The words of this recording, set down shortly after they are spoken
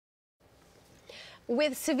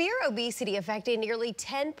With severe obesity affecting nearly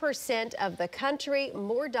 10% of the country,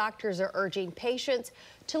 more doctors are urging patients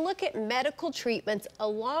to look at medical treatments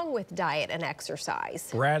along with diet and exercise.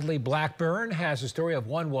 Bradley Blackburn has a story of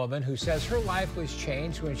one woman who says her life was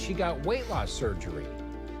changed when she got weight loss surgery.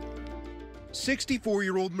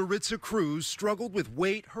 64-year-old Maritza Cruz struggled with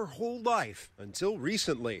weight her whole life until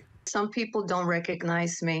recently. Some people don't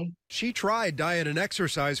recognize me. She tried diet and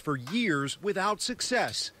exercise for years without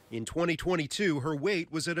success. In 2022, her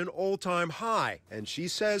weight was at an all-time high, and she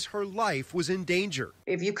says her life was in danger.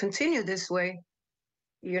 If you continue this way,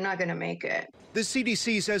 you're not going to make it. The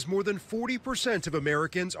CDC says more than 40% of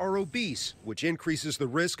Americans are obese, which increases the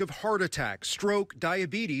risk of heart attack, stroke,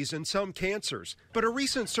 diabetes, and some cancers. But a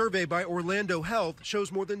recent survey by Orlando Health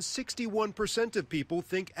shows more than 61% of people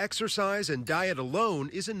think exercise and diet alone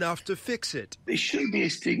is enough to fix it. There shouldn't be a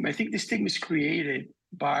stigma. I think the stigma is created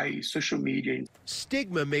by social media.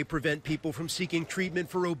 Stigma may prevent people from seeking treatment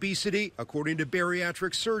for obesity, according to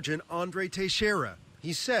bariatric surgeon Andre Teixeira.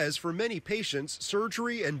 He says for many patients,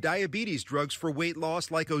 surgery and diabetes drugs for weight loss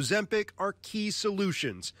like Ozempic are key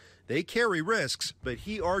solutions. They carry risks, but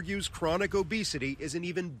he argues chronic obesity is an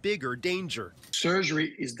even bigger danger.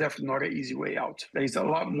 Surgery is definitely not an easy way out. There's a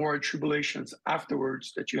lot more tribulations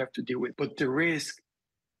afterwards that you have to deal with, but the risk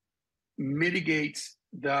mitigates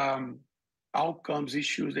the outcomes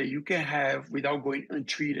issues that you can have without going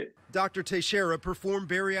untreated. Dr. Teixeira performed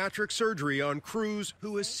bariatric surgery on Cruz,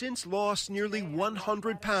 who has since lost nearly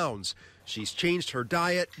 100 pounds. She's changed her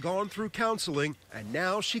diet, gone through counseling, and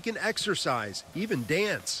now she can exercise, even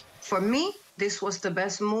dance. For me, this was the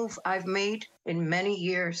best move I've made in many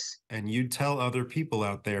years. And you tell other people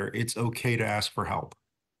out there it's okay to ask for help.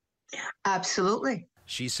 Absolutely.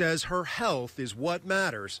 She says her health is what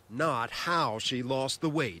matters, not how she lost the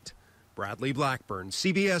weight. Bradley Blackburn,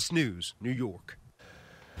 CBS News, New York.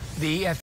 The